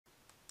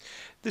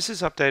This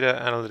is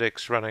Updata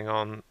Analytics running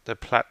on the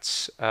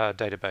Platts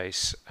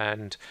database,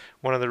 and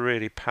one of the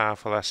really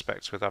powerful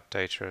aspects with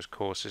Updata, of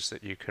course, is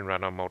that you can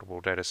run on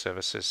multiple data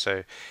services.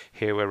 So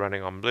here we're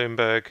running on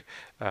Bloomberg,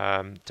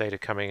 data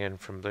coming in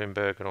from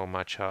Bloomberg and all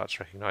my charts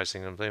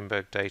recognizing the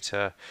Bloomberg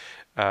data.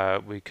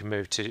 We can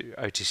move to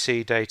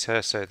OTC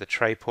data, so the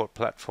Trayport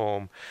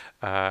platform,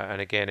 and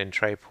again in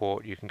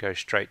Trayport you can go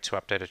straight to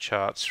Updata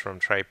charts from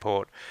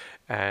Trayport.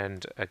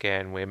 And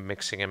again, we're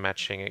mixing and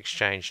matching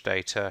exchange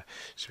data.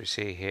 So we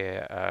see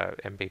here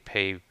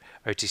MBP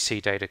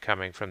OTC data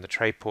coming from the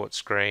Trayport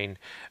screen,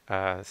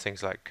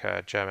 things like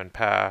German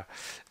power.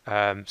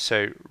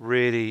 So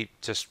really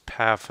just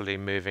powerfully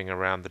moving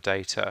around the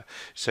data.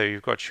 So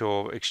you've got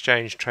your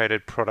exchange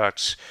traded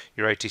products,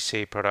 your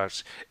OTC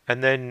products,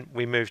 and then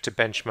we move to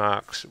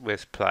benchmarks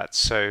with Platts.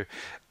 So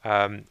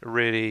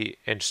really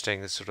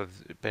interesting, sort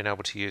of being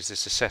able to use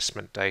this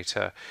assessment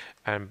data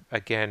and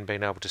again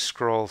being able to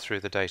scroll through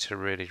the data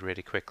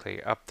really quickly.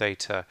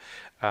 Updata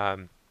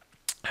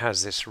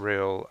has this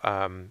real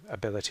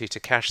ability to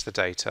cache the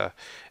data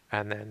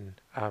and then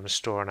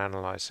store and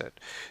analyze it.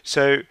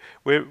 So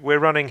we're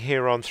running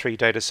here on 3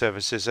 data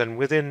services, and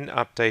within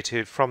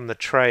Updata, from the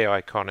tray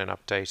icon in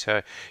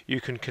Updata,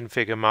 you can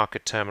configure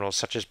market terminals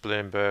such as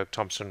Bloomberg,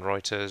 Thomson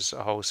Reuters,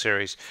 a whole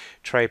series,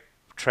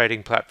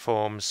 trading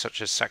platforms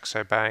such as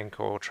Saxo Bank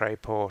or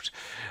Trayport.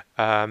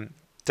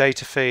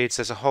 Data feeds,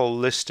 there's a whole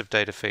list of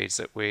data feeds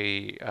that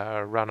we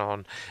run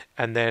on,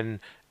 and then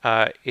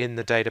in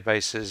the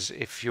databases,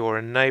 if you're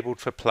enabled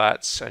for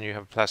Platts and you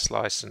have a Platts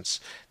license,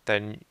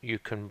 then you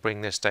can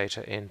bring this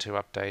data into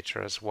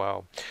Updata as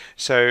well.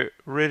 So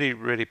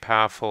really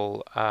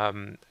powerful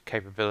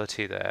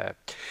capability there.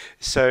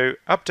 So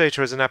Updata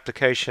as an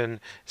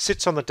application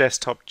sits on the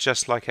desktop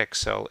just like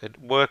Excel.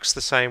 It works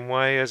the same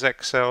way as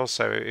Excel,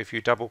 so if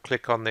you double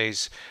click on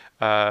these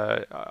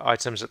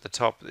items at the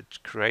top, it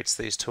creates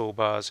these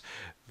toolbars.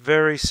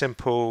 Very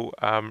simple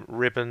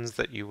ribbons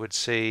that you would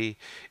see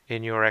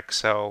in your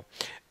Excel,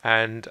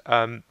 and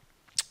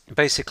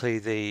basically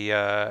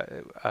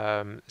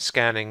the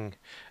scanning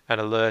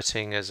and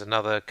alerting is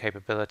another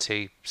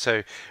capability.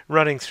 So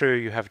running through,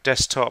 you have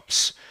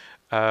desktops.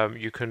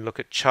 You can look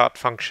at chart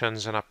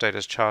functions, and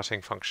Updata's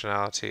charting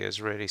functionality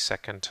is really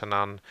second to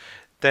none.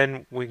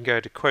 Then we can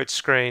go to quote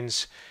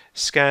screens,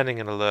 scanning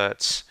and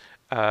alerts,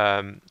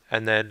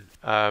 and then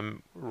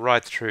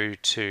right through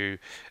to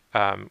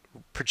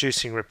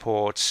producing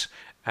reports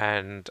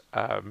and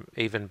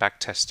even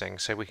backtesting,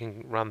 so we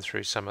can run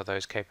through some of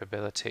those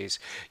capabilities.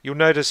 You'll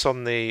notice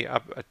on the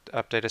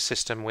Updata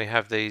system we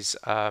have these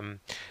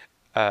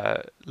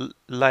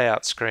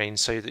layout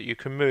screens so that you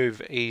can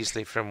move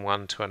easily from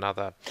one to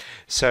another.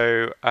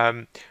 So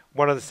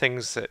one of the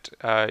things that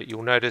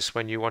you'll notice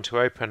when you want to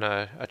open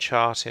a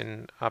chart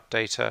in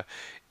Updata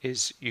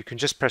is you can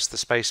just press the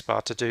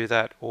spacebar to do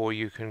that, or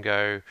you can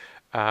go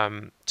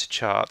to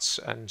charts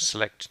and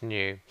select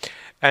new.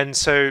 And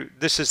so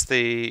this is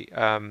the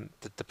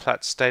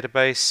Platts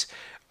database.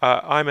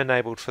 I'm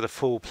enabled for the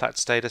full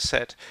Platts data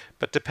set,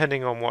 but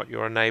depending on what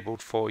you're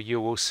enabled for, you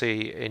will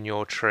see in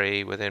your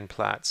tree within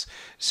Platts.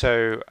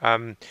 So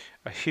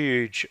a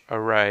huge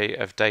array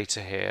of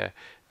data here,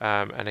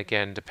 and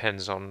again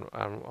depends on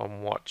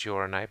what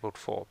you're enabled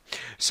for.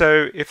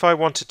 So if I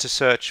wanted to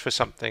search for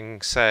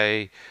something,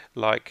 say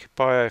like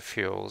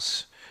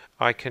biofuels,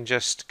 I can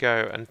just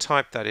go and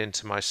type that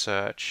into my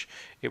search.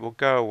 It will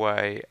go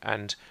away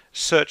and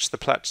search the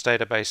Platts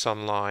database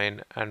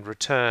online and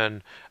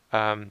return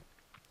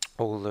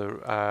all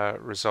the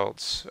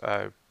results.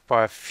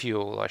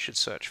 Biofuel I should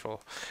search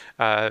for.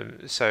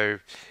 So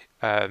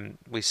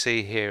we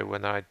see here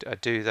when I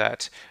do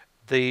that,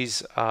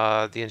 these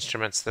are the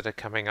instruments that are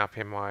coming up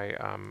in my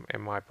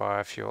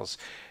biofuels.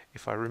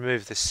 If I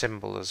remove this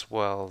symbol as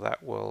well,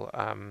 that will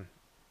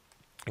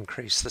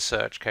increase the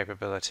search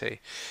capability.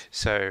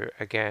 So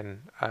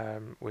again,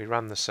 we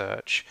run the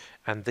search,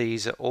 and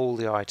these are all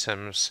the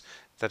items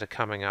that are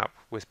coming up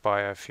with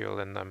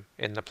biofuel in them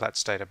in the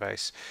Platts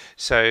database.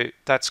 So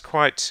that's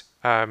quite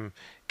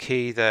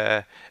key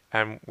there,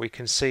 and we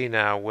can see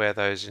now where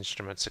those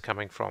instruments are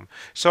coming from.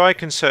 So I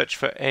can search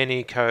for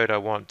any code I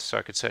want. So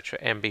I could search for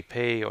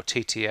MBP or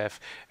TTF,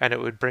 and it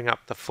would bring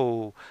up the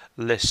full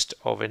list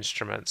of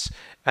instruments,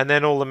 and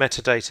then all the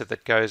metadata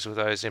that goes with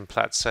those in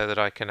Platts, so that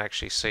I can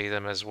actually see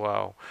them as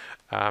well.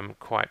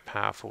 Quite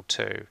powerful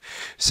too.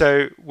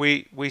 So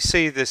we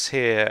see this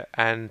here,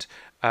 and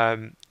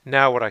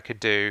now what I could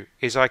do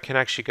is I can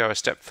actually go a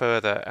step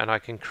further, and I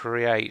can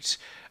create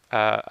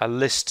a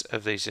list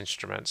of these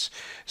instruments.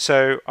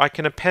 So I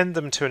can append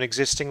them to an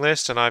existing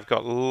list, and I've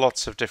got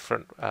lots of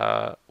different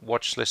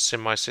watch lists in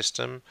my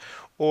system,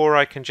 or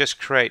I can just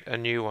create a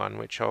new one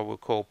which I will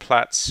call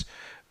Platts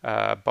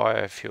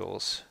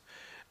biofuels,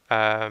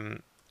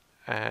 and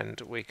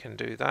we can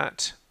do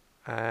that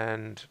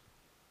and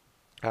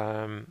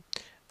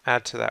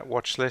add to that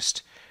watch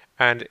list,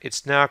 and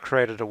it's now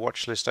created a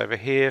watch list over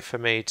here for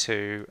me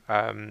to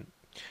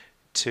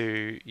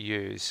to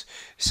use.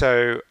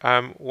 So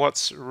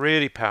what's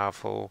really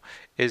powerful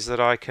is that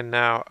I can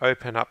now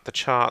open up the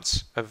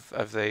charts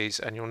of these,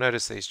 and you'll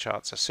notice these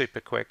charts are super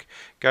quick,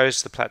 goes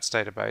to the Platts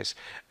database,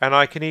 and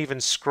I can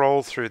even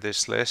scroll through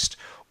this list,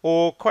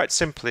 or quite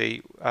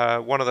simply,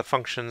 one of the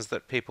functions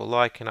that people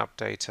like in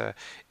Updata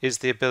is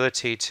the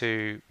ability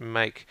to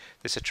make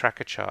this a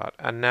tracker chart,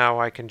 and now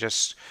I can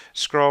just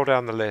scroll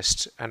down the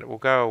list and it will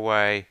go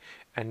away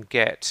and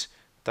get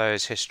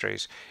those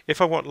histories.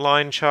 If I want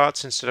line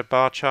charts instead of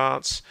bar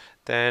charts,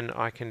 then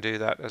I can do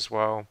that as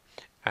well,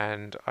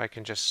 and I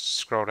can just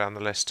scroll down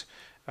the list.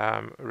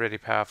 Really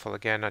powerful.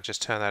 Again, I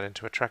just turn that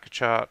into a tracker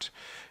chart,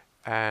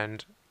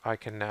 and I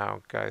can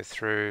now go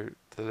through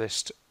the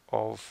list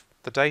of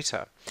the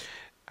data.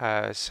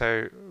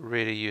 So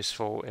really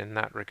useful in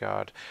that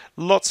regard.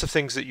 Lots of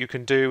things that you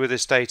can do with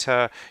this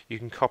data. You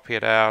can copy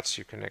it out,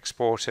 you can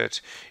export it,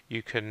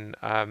 you can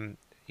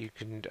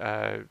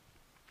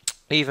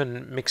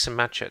even mix and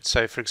match it.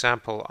 So for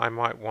example, I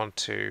might want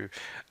to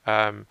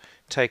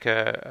take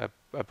a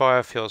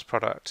biofuels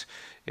product.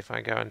 If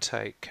I go and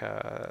take,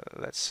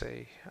 let's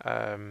see,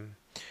 if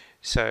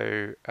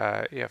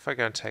I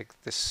go and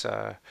take this,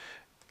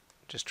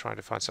 just trying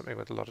to find something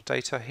with a lot of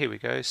data. Here we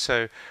go.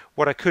 So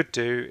what I could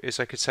do is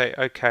I could say,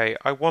 okay,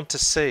 I want to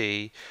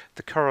see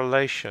the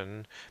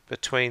correlation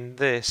between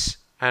this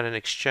and an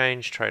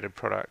exchange traded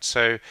product.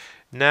 So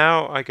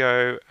now I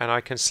go and I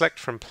can select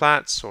from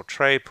Platts or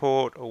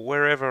Trayport or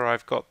wherever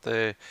I've got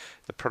the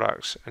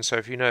products. And so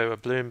if you know a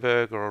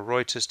Bloomberg or a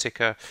Reuters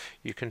ticker,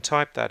 you can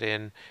type that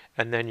in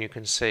and then you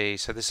can see.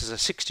 So this is a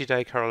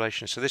 60-day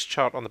correlation. So this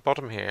chart on the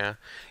bottom here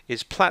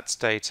is Platts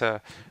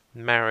data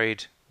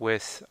married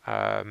with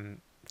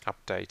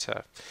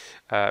Updata,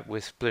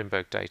 with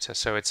Bloomberg data.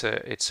 So it's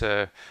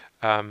a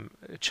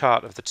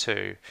chart of the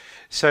two.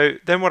 So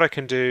then what I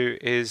can do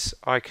is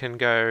I can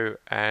go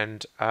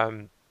and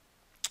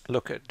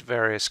look at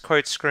various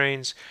quote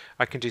screens.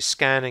 I can do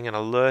scanning and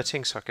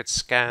alerting, so I could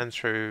scan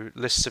through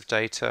lists of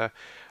data.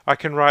 I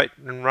can write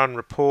and run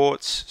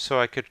reports, so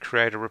I could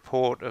create a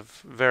report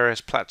of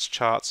various Platts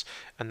charts,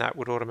 and that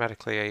would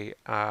automatically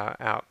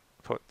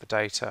output the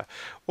data.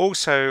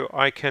 Also,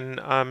 I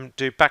can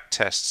do back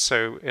tests.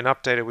 So in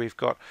Updata, we've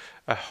got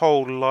a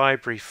whole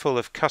library full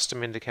of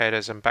custom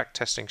indicators and back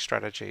testing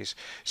strategies.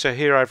 So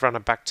here I've run a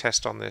back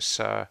test on this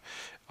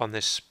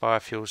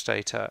biofuels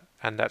data,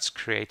 and that's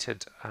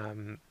created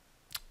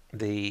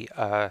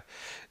a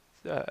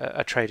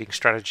trading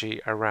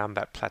strategy around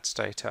that Platts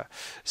data.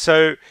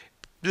 So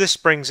this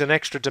brings an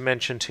extra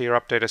dimension to your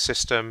Updata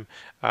system.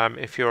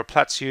 If you're a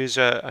Platts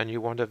user and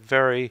you want a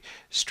very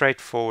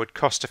straightforward,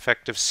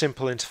 cost-effective,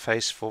 simple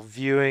interface for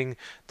viewing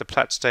the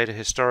Platts data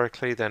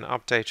historically, then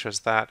Updata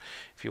is that.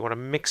 If you want to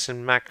mix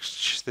and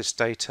match this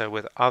data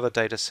with other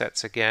data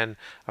sets, again,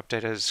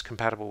 Updata is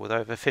compatible with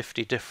over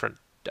 50 different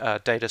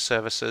data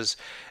services.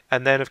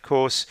 And then of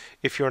course,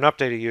 if you're an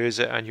Updata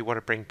user and you want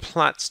to bring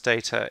Platts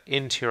data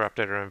into your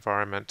Updata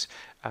environment,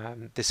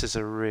 this is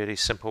a really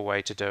simple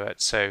way to do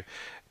it. So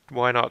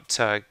why not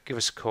give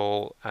us a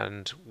call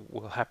and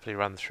we'll happily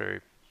run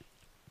through